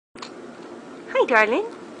Hi, darling.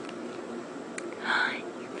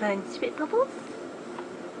 You blowing spit bubbles?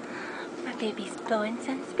 My baby's blowing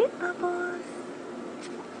some spit bubbles.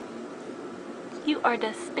 You are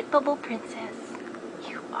the spit bubble princess.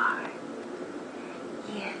 You are.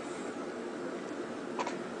 Yes.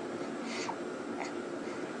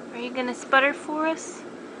 Are you gonna sputter for us?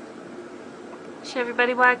 Show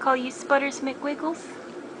everybody why I call you Sputters McWiggles.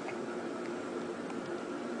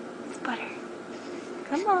 Sputter.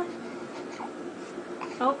 Come on.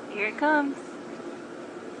 Oh, here it comes.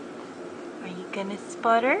 Are you gonna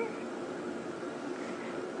sputter?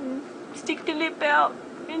 Stick the lip out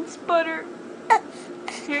and sputter.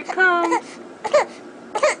 Here it comes.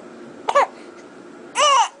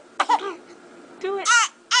 Do it.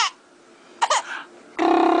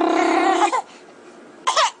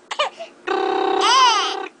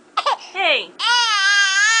 Hey.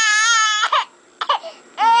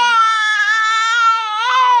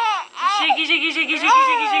 Shaky, shaky, shaky, shaky,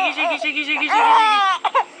 shaky, shaky, shaky, shaky, shaky, shaky.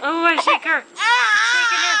 Oh, I shake her.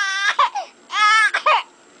 Shaking her.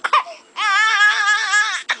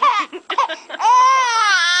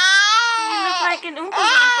 You look like an Oompa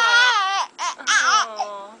Loompa.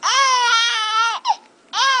 Oh.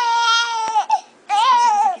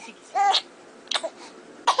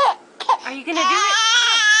 Are you gonna do it?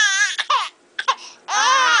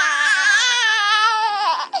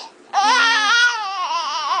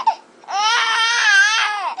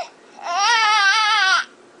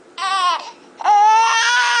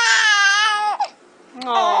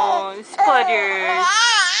 Oh, sputters.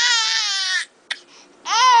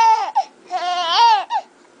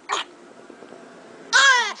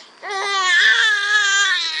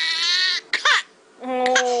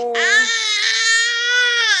 Oh.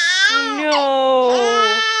 No.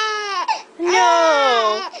 No.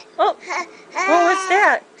 Oh. Oh, what's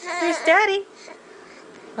that? There's Daddy.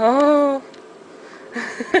 Oh.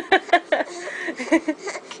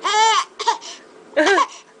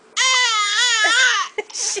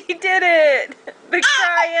 She did it! The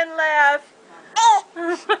cry and laugh.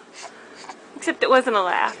 Except it wasn't a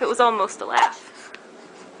laugh. It was almost a laugh.